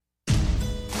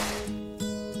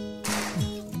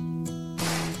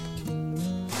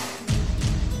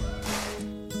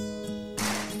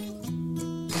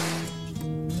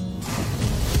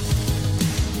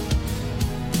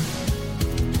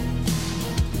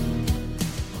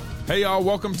Hey, y'all.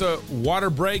 Welcome to Water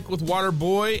Break with Water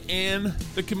Boy and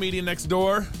the comedian next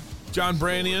door, John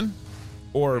Brannian,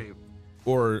 or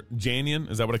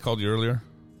Janian. Is that what I called you earlier?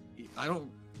 I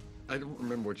don't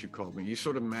remember what you called me. You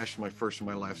sort of mashed my first and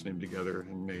my last name together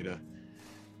and made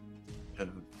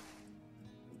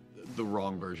the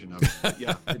wrong version of it.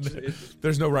 Yeah,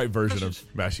 there's no right version of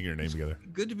mashing your name together.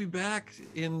 Good to be back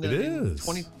in, it is.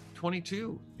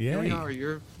 2022. Yeah, here we are.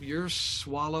 You're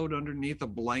swallowed underneath a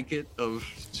blanket of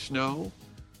snow.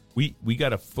 We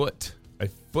got a foot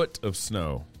of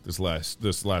snow this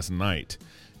last night,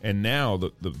 and now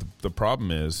the problem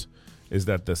is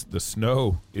that the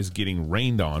snow is getting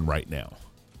rained on right now,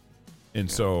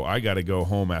 and so I got to go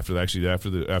home after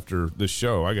this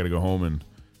show. I got to go home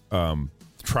and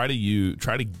try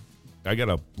to. I got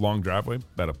a long driveway,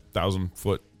 about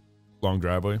 1,000-foot long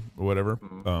driveway or whatever.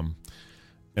 Mm-hmm.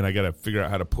 And I got to figure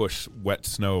out how to push wet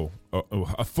snow,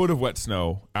 a foot of wet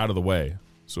snow out of the way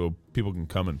so people can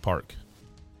come and park.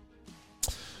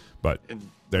 But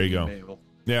there you go.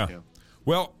 Yeah.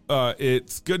 Well,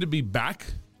 it's good to be back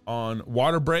on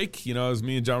Water Break. You know, as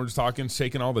me and John were just talking,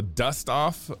 shaking all the dust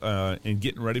off and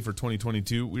getting ready for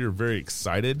 2022. We are very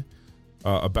excited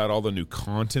about all the new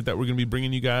content that we're going to be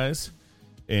bringing you guys.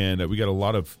 And we got a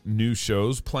lot of new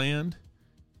shows planned.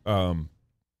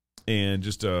 And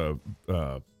just,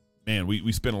 man,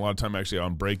 we spent a lot of time actually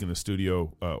on break in the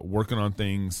studio working on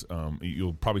things.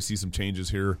 You'll probably see some changes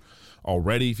here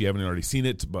already if you haven't already seen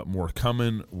it, but more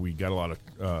coming. We got a lot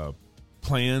of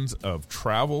plans of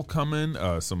travel coming,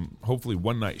 some hopefully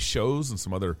one-night shows and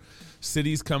some other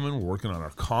cities coming. We're working on our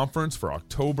conference for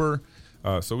October.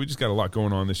 So we just got a lot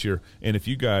going on this year. And if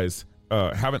you guys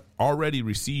haven't already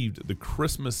received the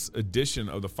Christmas edition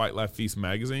of the Fight Laugh Feast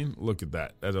magazine, look at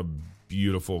that. That's a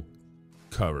beautiful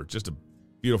cover, just a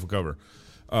beautiful cover.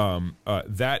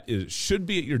 Should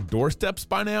be at your doorsteps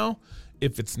by now.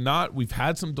 If it's not, we've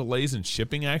had some delays in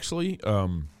shipping actually,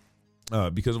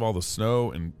 because of all the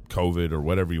snow and COVID or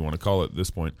whatever you want to call it at this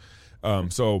point.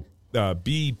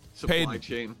 Be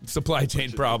supply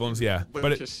chain problems. Yeah,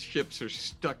 but just ships are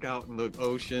stuck out in the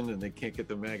ocean and they can't get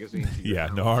the magazine.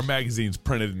 No, our magazine's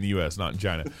printed in the U.S., not in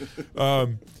China.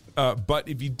 But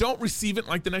if you don't receive it in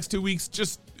like the next 2 weeks,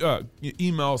 just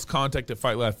email us,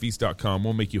 contact@fightlaughfeast.com.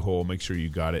 We'll make you whole, make sure you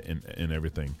got it and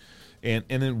everything. And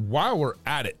then while we're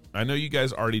at it, I know you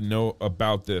guys already know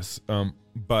about this,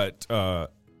 but I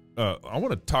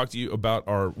want to talk to you about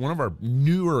one of our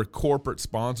newer corporate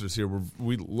sponsors here.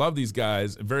 We love these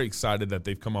guys. Very excited that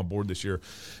they've come on board this year.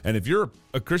 And if you're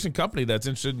a Christian company that's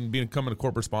interested in becoming a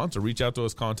corporate sponsor, reach out to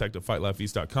us,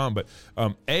 contact@fightlaughfeast.com. But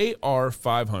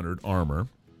AR500 Armor,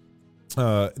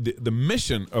 the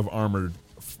mission of Armored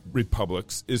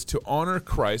Republics is to honor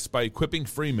Christ by equipping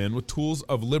free men with tools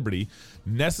of liberty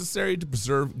necessary to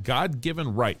preserve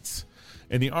God-given rights.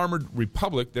 In the Armored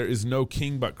Republic, there is no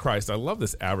king but Christ. I love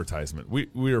this advertisement.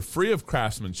 We are free of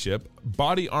craftsmanship.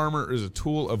 Body armor is a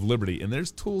tool of liberty, and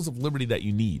there's tools of liberty that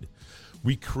you need.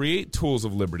 We create tools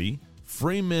of liberty.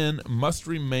 Free men must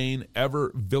remain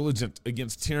ever vigilant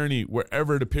against tyranny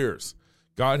wherever it appears.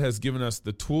 God has given us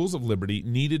the tools of liberty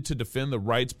needed to defend the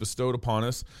rights bestowed upon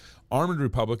us. Armored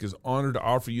Republic is honored to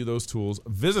offer you those tools.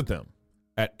 Visit them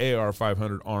at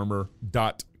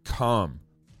ar500armor.com.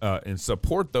 And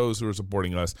support those who are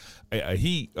supporting us.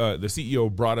 The CEO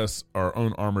brought us our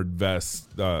own armored vest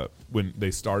when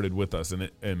they started with us, and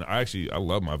I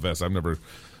love my vest. I've never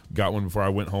got one before. I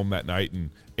went home that night and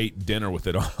ate dinner with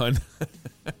it on.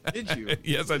 Did you?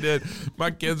 Yes, I did. My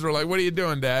kids were like, "What are you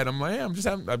doing, Dad?" I'm like,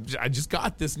 I just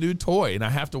got this new toy and I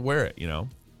have to wear it. You know.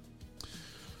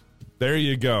 There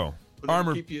you go.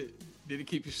 Armor. Did it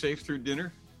keep you safe through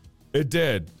dinner? It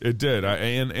did.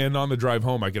 And on the drive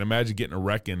home, I can imagine getting a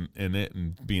wreck in it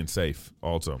and being safe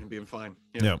also. And being fine.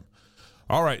 Yeah.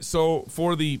 All right. So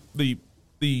for the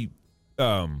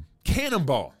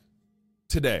cannonball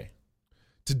today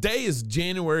is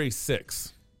January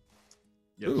 6th.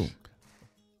 Yes.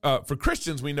 For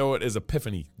Christians, we know it as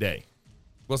Epiphany Day.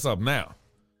 What's up now?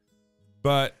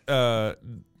 But I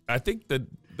think that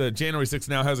the January 6th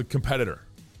now has a competitor.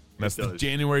 And that's the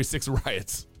January 6th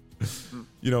riots.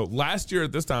 You know, last year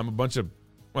at this time, a bunch of,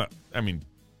 not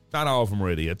all of them were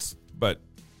idiots, but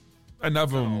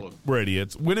enough of them were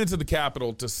idiots, went into the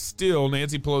Capitol to steal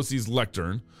Nancy Pelosi's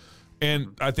lectern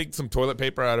and I think some toilet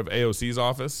paper out of AOC's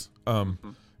office. But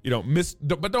don't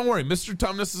worry, Mr.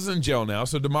 Tumnus is in jail now,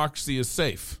 so democracy is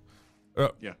safe.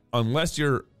 Unless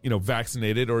you're,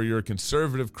 vaccinated or you're a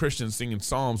conservative Christian singing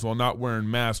psalms while not wearing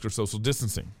masks or social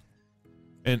distancing.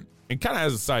 And kind of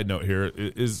as a side note here,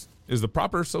 is the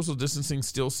proper social distancing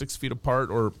still 6 feet apart,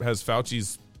 or has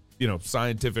Fauci's,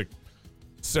 scientific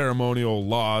ceremonial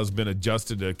laws been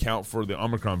adjusted to account for the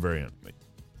Omicron variant?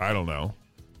 I don't know.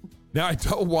 Now, I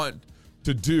don't want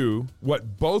to do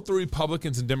what both the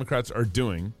Republicans and Democrats are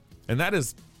doing, and that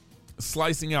is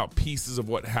slicing out pieces of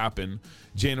what happened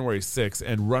January 6th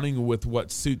and running with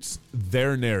what suits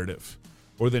their narrative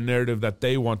or the narrative that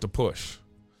they want to push.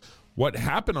 What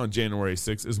happened on January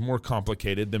 6th is more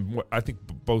complicated than what I think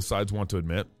both sides want to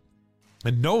admit.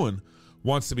 And no one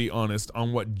wants to be honest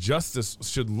on what justice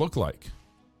should look like.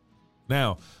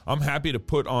 Now, I'm happy to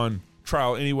put on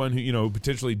trial anyone who,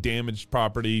 potentially damaged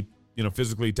property,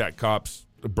 physically attacked cops,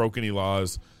 broke any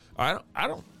laws. I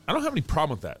don't have any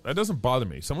problem with that. That doesn't bother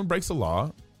me. Someone breaks the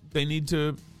law, they need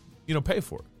to, pay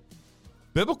for it.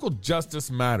 Biblical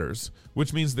justice matters,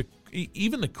 which means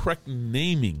even the correct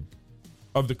naming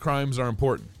of the crimes are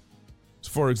important.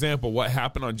 So for example, what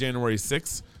happened on January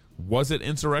 6th, was it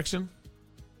insurrection?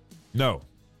 No.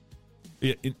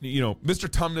 Mr.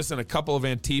 Tumnus and a couple of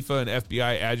Antifa and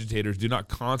FBI agitators do not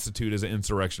constitute as an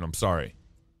insurrection. I'm sorry.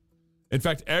 In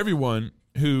fact, everyone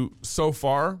who so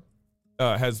far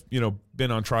has,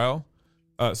 been on trial,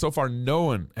 so far no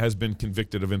one has been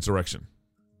convicted of insurrection.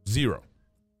 Zero.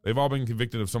 They've all been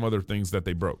convicted of some other things that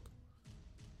they broke.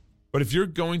 But if you're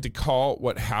going to call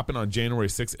what happened on January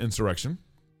 6th insurrection,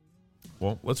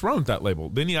 well, let's run with that label.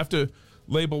 Then you have to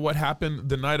label what happened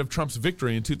the night of Trump's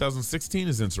victory in 2016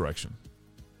 as insurrection.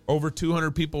 Over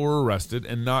 200 people were arrested,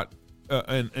 and not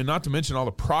to mention all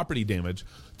the property damage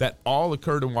that all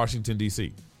occurred in Washington,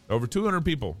 D.C. Over 200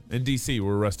 people in D.C.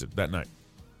 were arrested that night.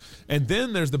 And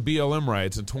then there's the BLM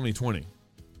riots in 2020.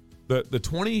 The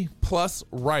 20-plus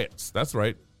riots, that's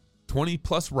right,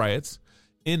 20-plus riots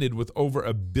ended with over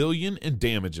 $1 billion in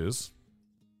damages.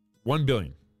 $1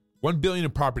 billion. $1 billion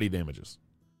in property damages.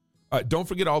 Don't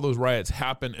forget all those riots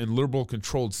happened in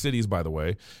liberal-controlled cities, by the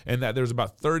way, and that there's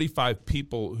about 35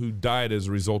 people who died as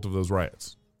a result of those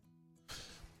riots.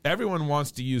 Everyone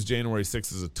wants to use January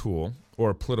 6th as a tool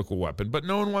or a political weapon, but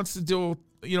no one wants to deal,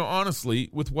 honestly,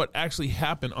 with what actually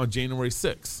happened on January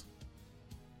 6th.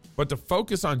 But to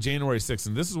focus on January 6th,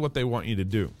 and this is what they want you to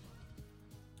do,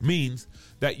 means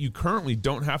that you currently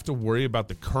don't have to worry about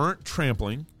the current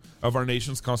trampling of our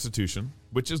nation's Constitution,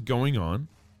 which is going on.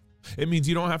 It means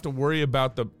you don't have to worry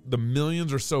about the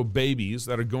millions or so babies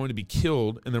that are going to be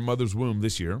killed in their mother's womb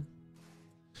this year.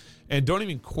 And don't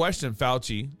even question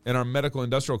Fauci and our medical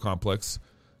industrial complex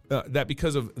that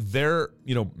because of their,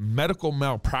 medical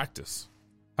malpractice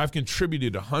have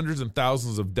contributed to hundreds and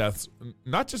thousands of deaths,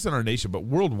 not just in our nation, but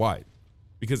worldwide,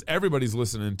 because everybody's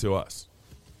listening to us.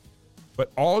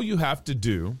 But all you have to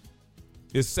do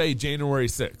is say January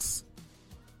 6th.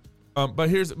 But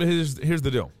here's the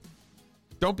deal.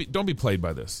 Don't be played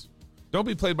by this. Don't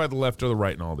be played by the left or the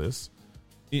right in all this.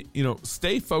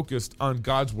 Stay focused on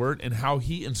God's word and how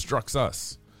he instructs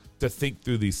us to think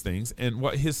through these things and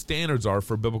what his standards are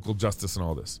for biblical justice and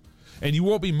all this. And you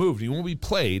won't be moved. You won't be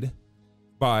played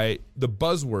by the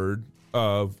buzzword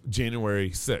of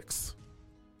January 6th.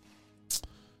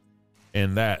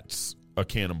 And that's a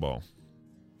cannonball.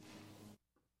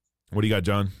 What do you got,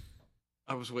 John?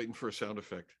 I was waiting for a sound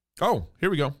effect. Oh, here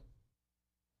we go.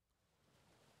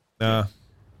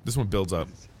 This one builds up.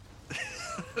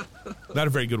 Not a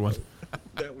very good one.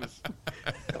 That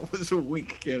was a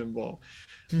weak cannonball.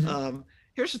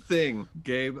 Here's the thing,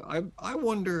 Gabe. I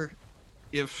wonder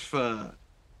if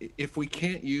we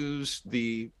can't use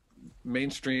the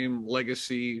mainstream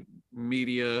legacy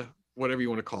media, whatever you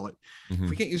want to call it, if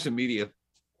we can't use the media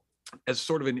as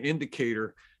sort of an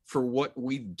indicator for what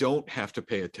we don't have to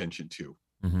pay attention to.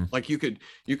 Like you could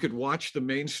watch the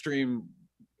mainstream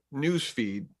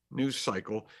news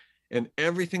cycle, and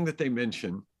everything that they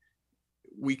mention,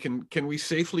 can we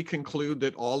safely conclude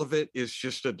that all of it is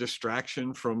just a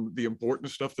distraction from the important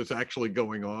stuff that's actually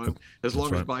going on, as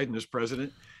long as Biden is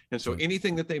president? And so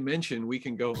anything that they mention, we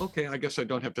can go, okay, I guess I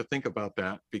don't have to think about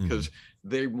that because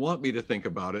they want me to think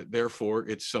about it. Therefore,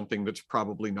 it's something that's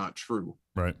probably not true.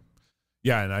 Right.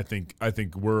 Yeah, and I think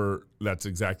that's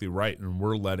exactly right, and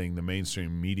we're letting the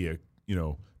mainstream media,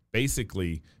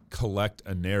 basically collect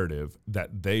a narrative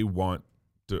that they want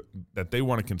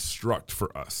to construct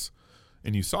for us.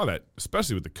 And you saw that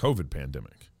especially with the COVID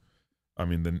pandemic. I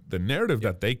mean, the narrative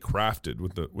that they crafted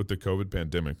with the COVID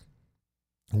pandemic,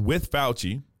 with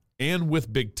Fauci and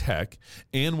with big tech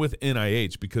and with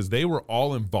NIH, because they were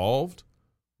all involved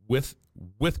with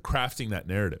crafting that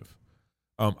narrative.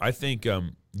 I think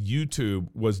YouTube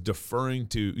was deferring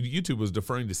to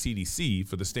CDC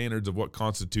for the standards of what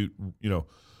constitute,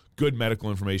 good medical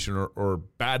information or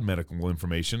bad medical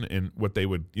information, and what they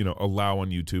would, allow on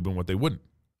YouTube and what they wouldn't.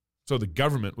 So the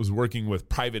government was working with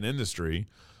private industry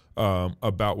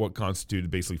about what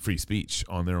constituted basically free speech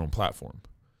on their own platform.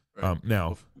 Right.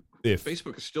 Now, if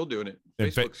Facebook is still doing it,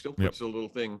 and Facebook still puts a little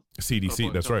thing.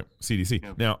 CDC, that's top. right, CDC.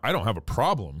 Yeah. Now, I don't have a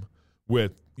problem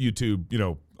with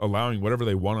YouTube, allowing whatever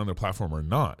they want on their platform or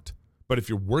not. But if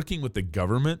you're working with the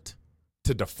government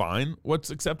to define what's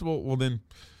acceptable, well, then,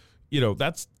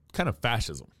 that's kind of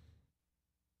fascism.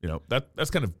 That's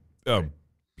kind of,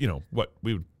 what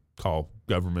we would call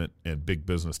government and big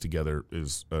business together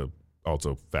is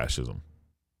also fascism.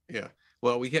 Yeah.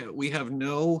 Well, we have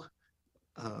no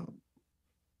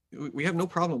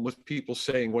problem with people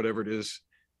saying whatever it is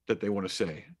that they want to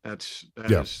say. That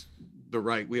is the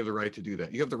right. We have the right to do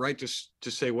that. You have the right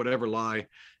to say whatever lie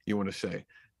you want to say.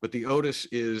 But the onus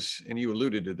is, and you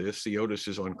alluded to this, the onus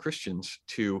is on Christians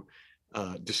to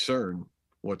discern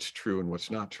what's true and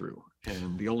what's not true.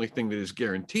 And the only thing that is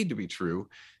guaranteed to be true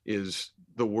is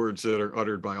the words that are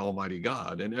uttered by Almighty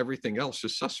God, and everything else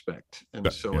is suspect. And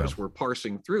as we're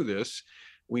parsing through this,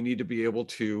 we need to be able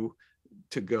to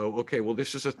go, okay, well,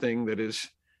 this is a thing that is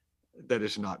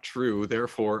not true.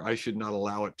 Therefore, I should not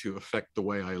allow it to affect the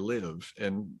way I live.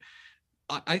 And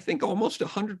I think almost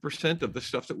 100% of the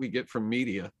stuff that we get from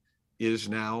media is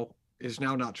now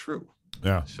not true.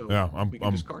 Yeah. So we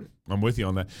can discard it. I'm with you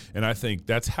on that. And I think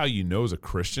that's how you know as a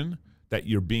Christian that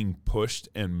you're being pushed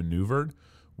and maneuvered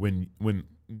when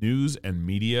news and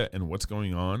media and what's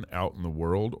going on out in the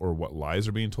world, or what lies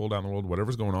are being told out in the world,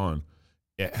 whatever's going on,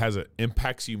 it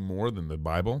impacts you more than the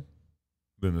Bible,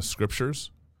 than the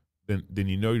scriptures, then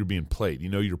you're being played.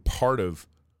 You're part of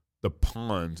the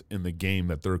pawns in the game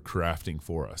that they're crafting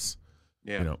for us.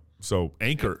 Yeah. So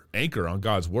anchor on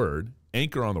God's word,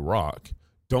 anchor on the rock.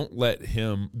 Don't let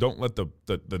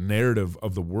the narrative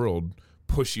of the world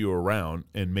push you around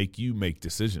and make you make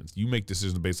decisions. You make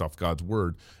decisions based off God's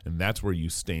word, and that's where you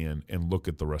stand and look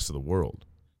at the rest of the world.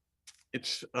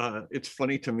 It's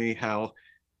funny to me how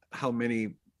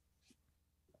many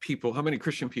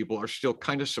Christian people are still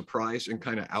kind of surprised and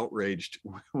kind of outraged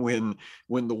when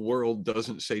the world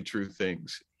doesn't say true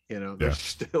things. There's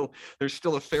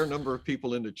still a fair number of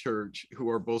people in the church who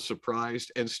are both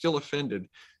surprised and still offended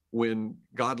when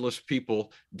godless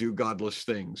people do godless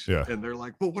things. Yeah. And they're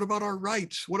like, well, what about our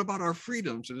rights? What about our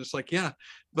freedoms? And it's like, yeah,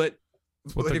 but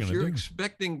if you're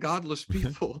expecting godless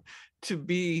people to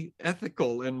be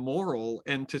ethical and moral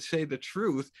and to say the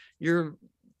truth,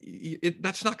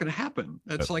 that's not going to happen.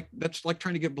 That's like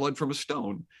trying to get blood from a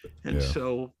stone. And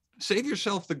so save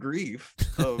yourself the grief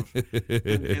of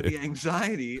and the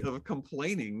anxiety of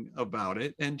complaining about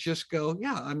it, and just go,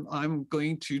 I'm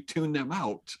going to tune them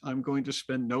out. I'm going to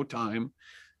spend no time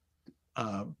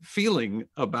feeling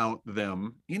about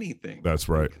them anything. That's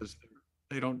right. Because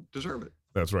they don't deserve it.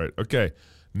 That's right. Okay.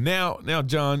 Now,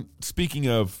 John, speaking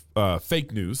of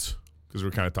fake news, because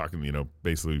we're kind of talking,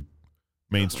 basically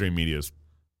mainstream media's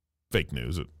fake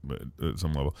news at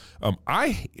some level.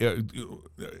 I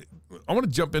want to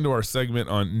jump into our segment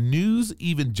on news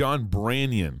even John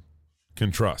Branyan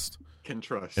can trust. And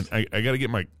I got to get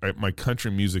my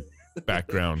country music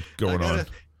background going on.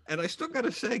 And I still got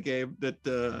to say, Gabe,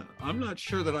 that I'm not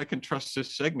sure that I can trust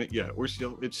this segment yet.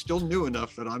 It's still new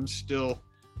enough that I'm still,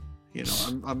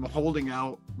 I'm holding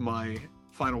out my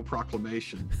final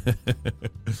proclamation.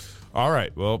 All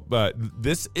right. Well, but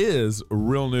this is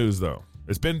real news, though.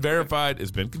 It's been verified.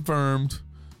 It's been confirmed.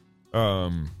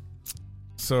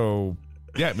 So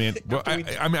yeah, man. Well,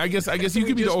 I guess you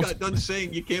could be the old. Got done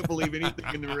saying you can't believe anything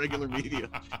in the regular media.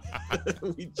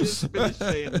 We just finished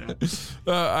saying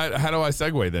that. How do I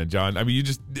segue then, John? I mean, you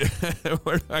just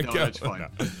where do I go? That's fine.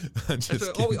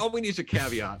 No, all we need is a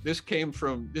caveat. This came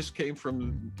from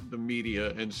the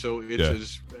media, and so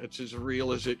it's as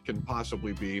real as it can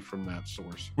possibly be from that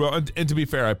source. Well, and to be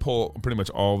fair, I pull pretty much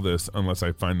all of this unless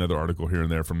I find another article here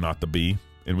and there from Not the Bee.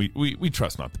 And we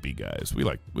trust Not the Bee guys. We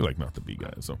like Not the Bee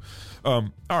guys. So,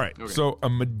 all right. Okay. So a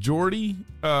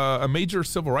major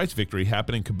civil rights victory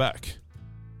happened in Quebec.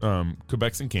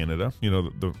 Quebec's in Canada.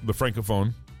 The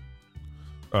francophone,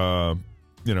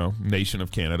 nation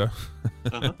of Canada.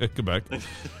 Quebec.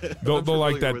 They'll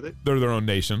like that. They're their own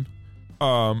nation.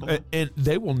 And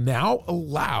they will now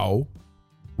allow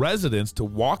residents to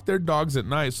walk their dogs at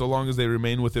night so long as they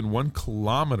remain within 1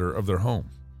 kilometer of their home.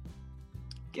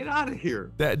 Get out of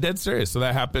here. Dead serious. So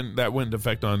that happened. That went into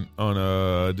effect on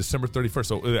December 31st.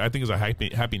 So I think it's a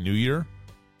happy New Year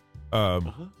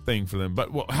thing for them. But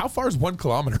how far is 1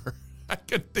 kilometer? I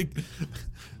can think.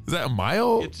 Is that a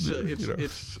mile?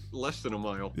 It's less than a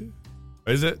mile.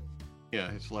 Is it?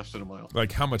 Yeah, it's less than a mile.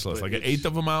 Like how much less? Like an eighth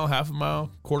of a mile, half a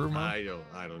mile, quarter of a mile?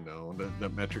 I don't know. The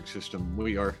metric system.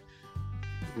 We're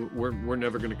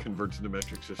never going to convert to the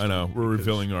metric system. I know. We're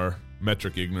revealing our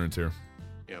metric ignorance here.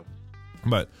 Yeah.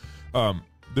 But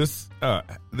this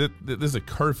is a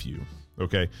curfew.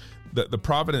 Okay, the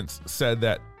Providence said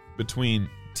that between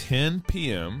 10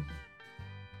 p.m.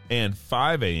 and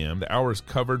 5 a.m., the hours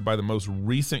covered by the most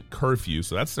recent curfew.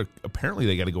 So that's apparently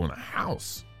they got to go in the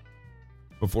house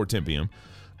before 10 p.m.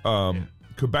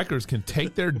 Quebecers can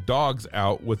take their dogs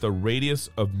out with a radius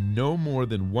of no more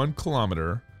than 1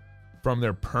 kilometer from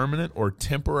their permanent or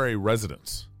temporary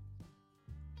residence.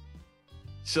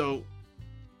 So,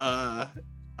 I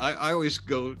always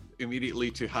go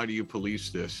immediately to how do you police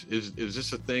this? Is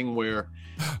this a thing where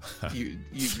you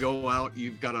go out,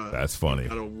 you've got a that's funny,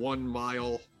 you've got a 1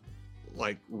 mile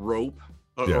like rope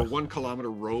or 1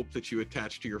 kilometer rope that you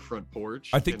attach to your front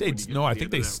porch? I think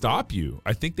they stop you.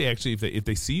 I think they actually, if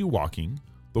they see you walking,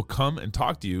 they'll come and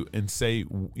talk to you and say,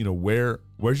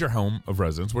 where's your home of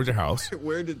residence? Where's your house?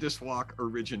 Where did this walk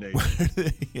originate?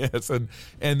 Yes, and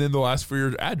then they'll ask for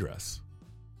your address.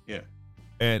 Yeah.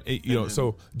 And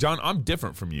so John, I'm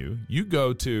different from you. You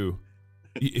go to,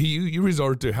 you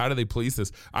resort to how do they police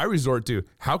this? I resort to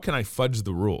how can I fudge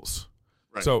the rules?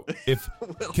 Right. So if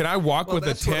can I walk with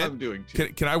a tent? What I'm doing too.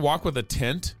 Can I walk with a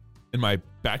tent in my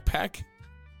backpack?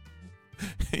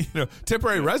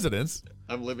 Temporary residence.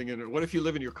 I'm living in it. What if you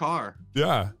live in your car?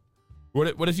 Yeah.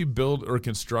 What if you build or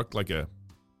construct like a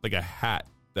hat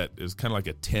that is kind of like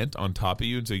a tent on top of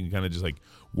you, so you can kind of just like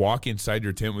walk inside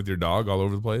your tent with your dog all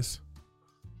over the place?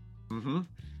 Mm-hmm.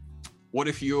 What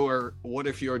if you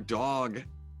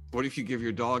give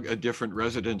your dog a different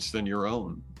residence than your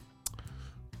own?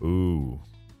 Ooh,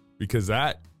 because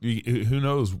who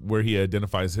knows where he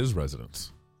identifies his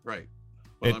residence? Right.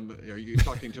 Well, are you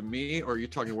talking to me, or are you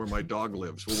talking where my dog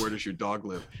lives? Well, where does your dog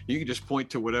live? You can just point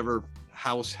to whatever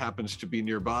house happens to be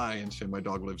nearby and say my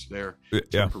dog lives there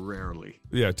temporarily.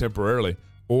 Yeah, temporarily.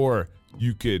 Or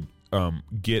you could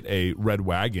get a red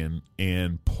wagon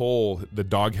and pull the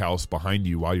doghouse behind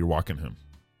you while you're walking him.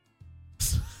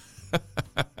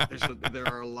 There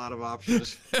are a lot of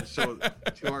options. So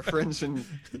to our friends in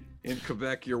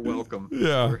Quebec, you're welcome.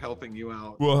 Yeah. We're helping you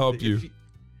out. We'll help you.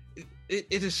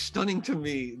 It is stunning to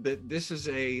me that this is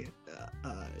a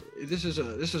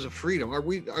freedom.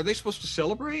 Are they supposed to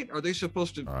celebrate? Are they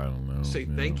supposed to I don't know, say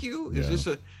thank you? Yeah. Is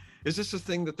this a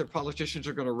thing that their politicians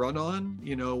are going to run on?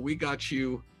 We got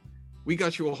you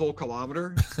a whole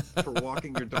kilometer for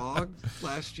walking your dog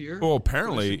last year. Well,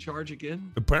 apparently charge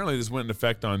again. Apparently this went in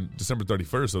effect on December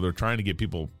 31st, so they're trying to get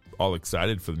people all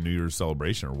excited for the New Year's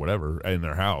celebration or whatever in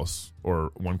their house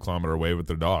or 1 kilometer away with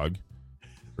their dog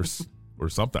or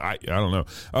something. I don't know.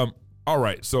 All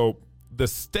right, so the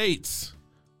states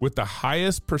with the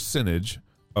highest percentage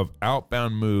of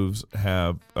outbound moves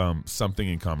have something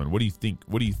in common. What do you think?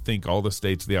 What do you think all the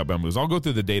states, the outbound moves? I'll go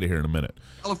through the data here in a minute.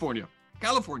 California.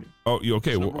 Oh,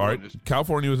 okay. Well, all right.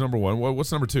 California was number 1.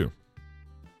 What's number 2?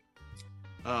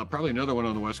 Probably another one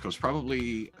on the West Coast.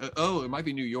 Probably. It might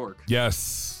be New York.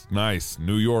 Yes. Nice.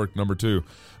 New York, number 2.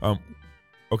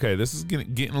 Okay. This is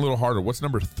getting a little harder. What's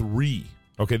number 3?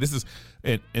 Okay. This is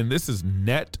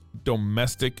net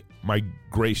domestic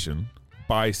migration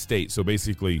by state. So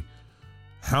basically,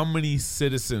 how many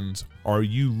citizens are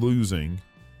you losing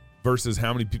versus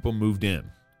how many people moved in?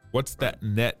 What's that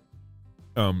net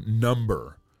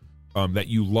number that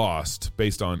you lost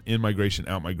based on in-migration,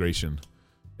 out-migration,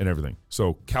 and everything?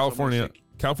 So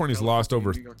California's lost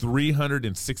over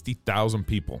 360,000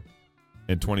 people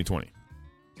in 2020.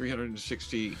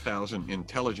 360,000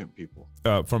 intelligent people.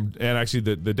 And actually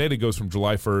the data goes from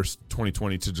July 1st,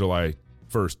 2020 to July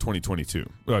 1st,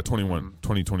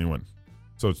 2021.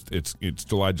 So it's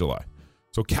July.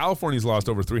 So California's lost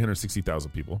over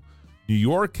 360,000 people. New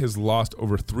York has lost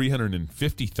over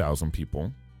 350,000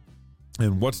 people.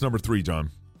 And what's number 3,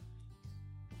 John?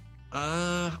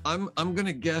 I'm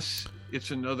gonna guess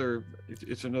it's another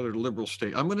liberal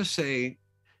state. I'm gonna say,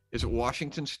 is it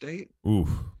Washington State? Ooh,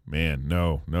 man,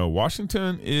 no.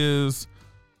 Washington is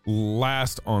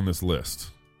last on this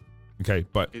list. Okay,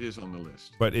 but it is on the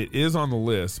list. But it is on the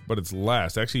list, but it's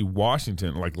last. Actually,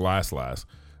 Washington, like last.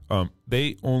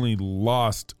 They only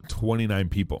lost 29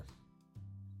 people.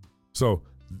 So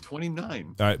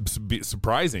 29.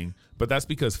 Surprising, but that's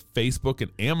because Facebook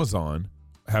and Amazon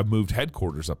have moved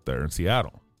headquarters up there in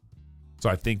Seattle. So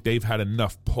I think they've had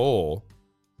enough pull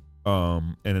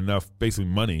and enough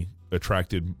basically money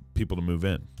attracted people to move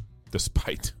in,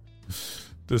 despite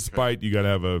you got to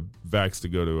have a vax to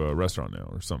go to a restaurant now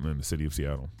or something in the city of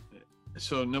Seattle.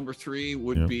 So number 3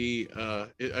 would be,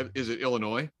 is it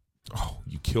Illinois? Oh,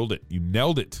 you killed it. You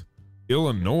nailed it.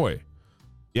 Illinois.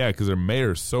 Yeah, because their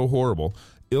mayor is so horrible.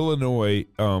 Illinois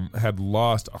had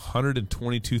lost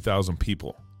 122,000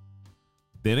 people.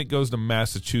 Then it goes to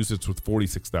Massachusetts with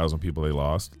 46,000 people they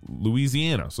lost.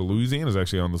 Louisiana. So Louisiana is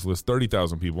actually on this list,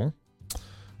 30,000 people.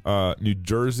 New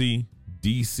Jersey,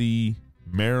 D.C.,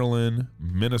 Maryland,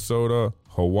 Minnesota,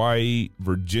 Hawaii,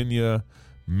 Virginia,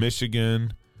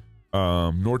 Michigan,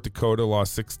 North Dakota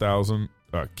lost 6,000.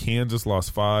 Kansas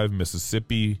lost 5.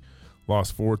 Mississippi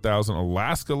lost 4,000.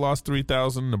 Alaska lost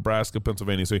 3,000. Nebraska,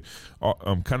 Pennsylvania. So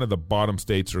kind of the bottom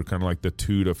states are kind of like the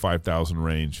 2,000 to 5,000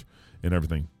 range and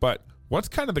everything. But what's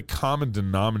kind of the common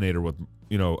denominator with,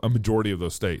 a majority of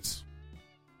those states?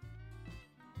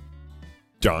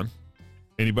 John?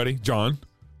 Anybody? John?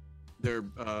 They're,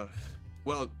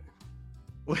 well,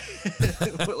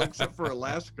 except for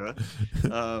Alaska,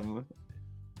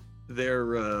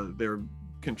 they're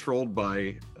controlled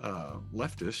by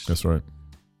leftists. That's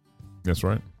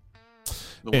right.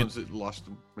 The ones that lost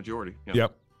the majority. Yeah.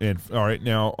 Yep. And all right,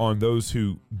 now on those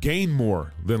who gain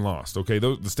more than lost, okay,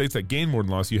 the states that gain more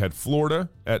than lost, you had Florida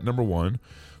at number 1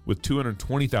 with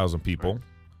 220,000 people, right.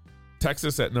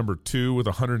 Texas at number 2 with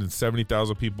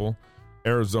 170,000 people,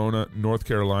 Arizona, North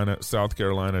Carolina, South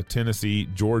Carolina, Tennessee,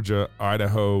 Georgia,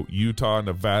 Idaho, Utah,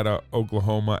 Nevada,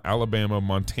 Oklahoma, Alabama,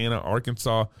 Montana,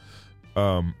 Arkansas,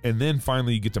 and then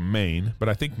finally you get to Maine, but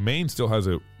I think Maine still has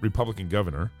a Republican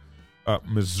governor.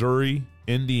 Missouri,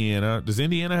 Indiana. Does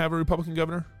Indiana have a Republican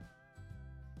governor?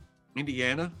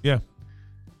 Indiana? Yeah.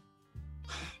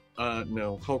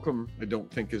 No, Holcomb I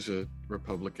don't think is a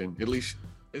Republican. At least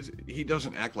he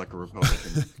doesn't act like a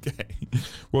Republican. Okay.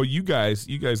 Well, you guys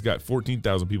got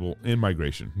 14,000 people in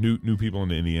migration, new people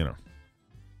into Indiana,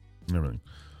 and everything.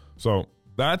 So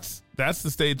that's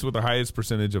the states with the highest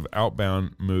percentage of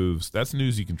outbound moves. That's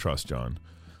news you can trust, John.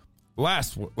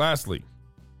 Lastly,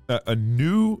 a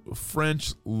new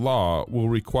French law will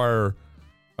require.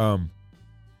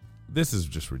 This is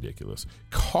just ridiculous.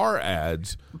 Car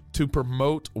ads to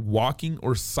promote walking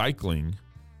or cycling,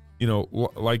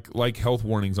 like health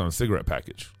warnings on a cigarette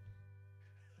package.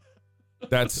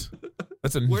 That's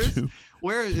a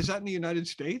where is that in the United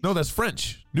States? No, that's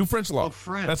French. New French law. Oh,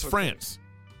 France. That's okay. France.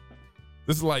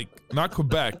 This is like not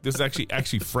Quebec. This is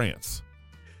actually France.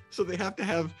 So they have to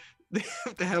have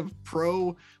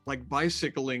pro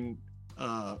bicycling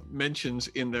mentions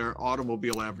in their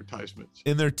automobile advertisements,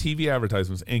 in their TV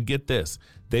advertisements, and get this,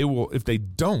 they will, if they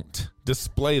don't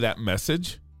display that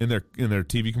message in their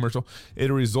TV commercial,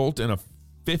 it'll result in a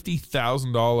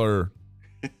 $50,000.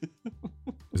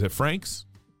 Is it francs?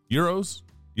 Euros?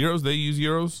 They use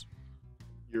euros.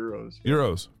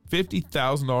 Euros.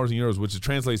 $50,000 in euros, which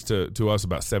translates to us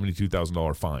about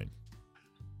 $72,000 fine.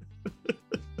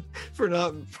 for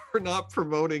not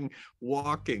promoting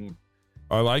walking.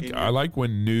 I like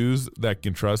when news that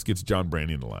can trust gets John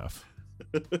Brannian to laugh.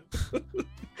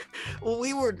 Well,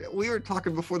 we were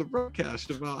talking before the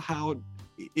broadcast about how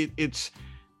it's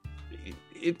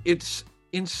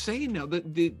insane now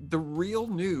that the real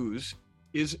news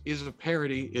is a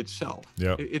parody itself.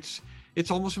 Yeah.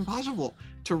 It's almost impossible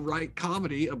to write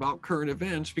comedy about current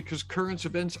events because current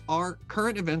events are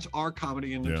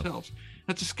comedy in themselves.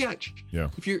 That's a sketch. Yeah.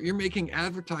 If you're making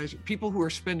people who are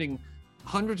spending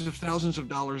hundreds of thousands of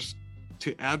dollars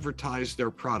to advertise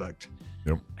their product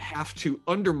have to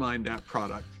undermine that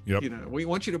product. Yep. We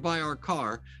want you to buy our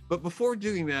car, but before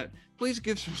doing that, please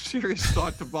give some serious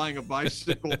thought to buying a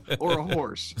bicycle or a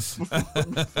horse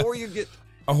before you get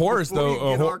a horse.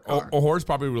 Though a horse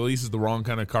probably releases the wrong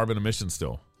kind of carbon emissions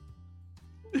still.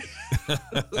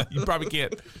 You probably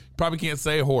can't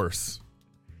say horse.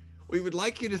 We would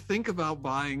like you to think about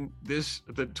buying the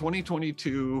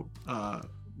 2022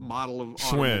 model of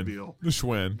automobile. The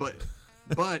Schwinn.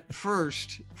 But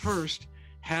first,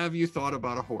 have you thought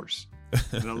about a horse?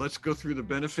 Now let's go through the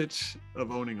benefits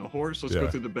of owning a horse. Let's go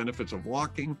through the benefits of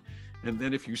walking. And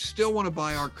then if you still want to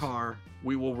buy our car,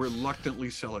 we will reluctantly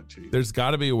sell it to you. There's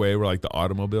got to be a way where the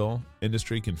automobile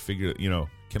industry can figure,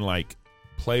 can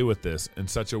play with this in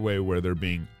such a way where they're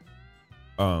being,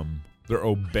 they're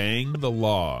obeying the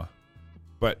law,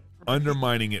 but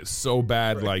undermining it so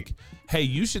bad. Right. Hey,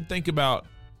 you should think about,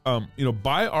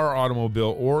 buy our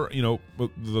automobile, or, the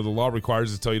law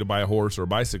requires us to tell you to buy a horse or a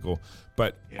bicycle,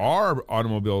 but our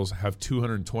automobiles have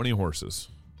 220 horses.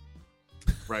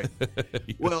 Right.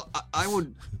 Well, I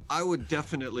would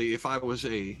definitely, if I was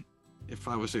a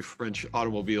French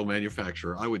automobile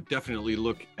manufacturer, I would definitely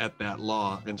look at that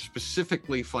law and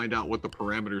specifically find out what the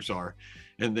parameters are.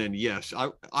 And then, yes,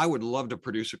 I would love to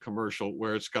produce a commercial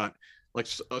where it's got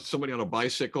somebody on a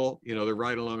bicycle, they're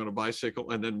riding along on a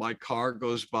bicycle, and then my car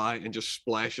goes by and just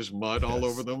splashes mud all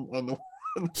over them on the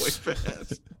way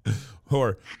past.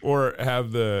 Or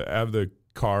have the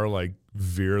car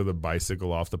veer the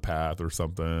bicycle off the path or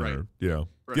something, Right. or, you know,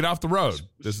 Right. get off the road.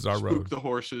 This is our Spook road. the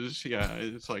horses. Yeah,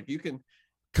 it's like you can.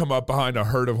 Come up behind a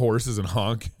herd of horses and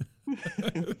honk.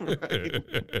 Right.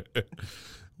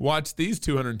 Watch these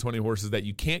 220 horses that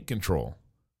you can't control.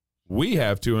 We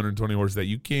have 220 horses that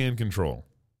you can control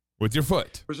with your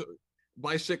foot. There's a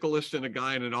bicyclist and a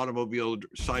guy in an automobile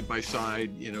side by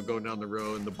side, going down the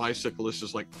road, and the bicyclist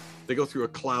is like, they go through a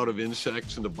cloud of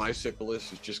insects, and the bicyclist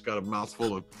has just got a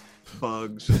mouthful of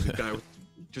bugs, and the guy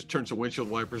just turns the windshield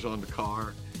wipers on the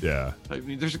car. Yeah. I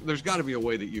mean, there's got to be a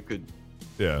way that you could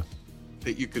Yeah.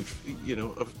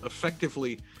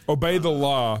 effectively Obey the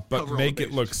law, but cover all make the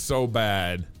it look bases. so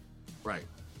bad. Right.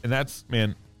 And that's,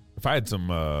 man, if I had some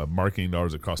marketing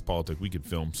dollars across politics, we could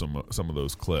film some of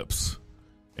those clips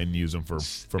and use them for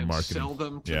And marketing. sell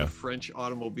them to Yeah. the French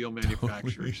automobile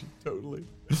manufacturers. Totally.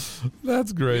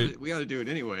 That's great. We got to do it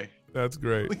anyway. That's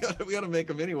great. We got to make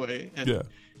them anyway, and Yeah.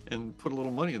 and put a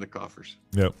little money in the coffers.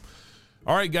 Yep.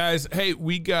 All right, guys. Hey,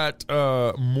 we got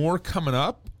more coming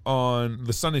up on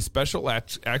the Sunday special,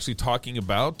 actually talking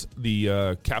about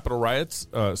the Capitol riots.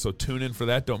 So tune in for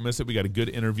that. Don't miss it. We got a good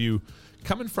interview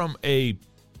coming from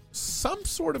some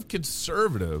sort of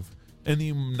conservative in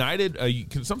the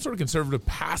some sort of conservative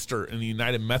pastor in the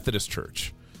United Methodist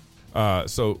Church.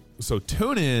 So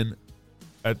tune in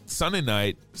at Sunday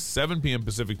night, 7 p.m.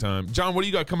 Pacific time. John, what do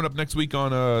you got coming up next week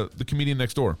on The Comedian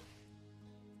Next Door?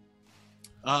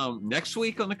 Next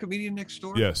week on The Comedian Next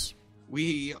Door, Yes.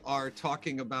 we are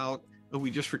talking about. We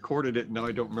just recorded it. Now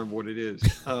I don't remember what it is.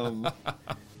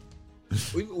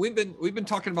 We've been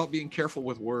talking about being careful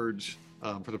with words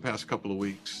for the past couple of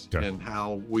weeks, Okay. and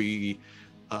how we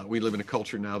live in a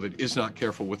culture now that is not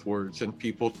careful with words, and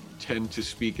people tend to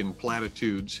speak in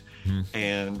platitudes,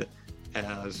 and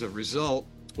as a result,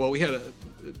 we had a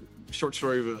short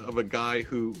story of a guy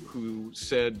who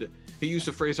said, he used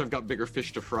the phrase, "I've got bigger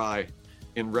fish to fry,"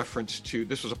 in reference to,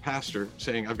 this was a pastor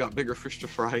saying, "I've got bigger fish to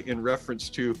fry," in reference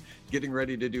to getting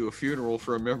ready to do a funeral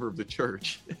for a member of the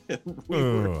church.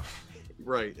 And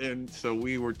right. And so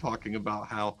we were talking about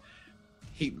how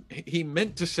he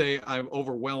meant to say, "I'm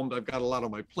overwhelmed. I've got a lot on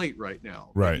my plate right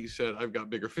now." Right. But he said, "I've got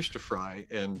bigger fish to fry,"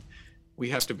 and we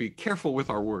have to be careful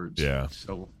with our words. Yeah.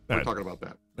 So we're talking about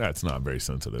that. That's not very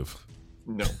sensitive.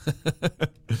 No.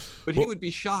 But he would be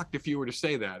shocked if you were to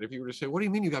say that. If you were to say, "What do you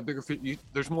mean you got bigger fish?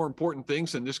 There's more important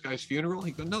things than this guy's funeral?"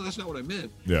 He'd go, "No, that's not what I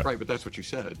meant." Yeah. Right, but that's what you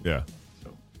said. Yeah.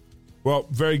 So. Well,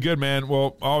 very good, man.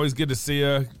 Well, always good to see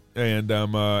you. And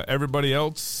everybody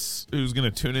else who's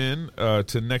going to tune in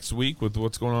to next week with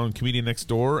what's going on in Comedian Next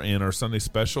Door and our Sunday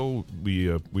special, we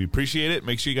appreciate it.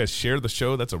 Make sure you guys share the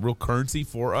show. That's a real currency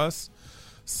for us.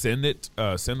 Send the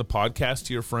podcast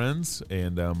to your friends.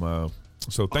 And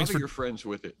so thanks Bother for your friends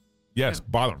with it. Yes,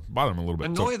 bother them a little bit.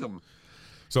 Annoy them.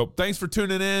 So thanks for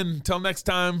tuning in. Until next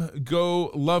time, go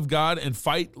love God and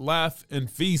fight, laugh, and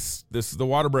feast. This is The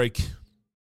Water Break.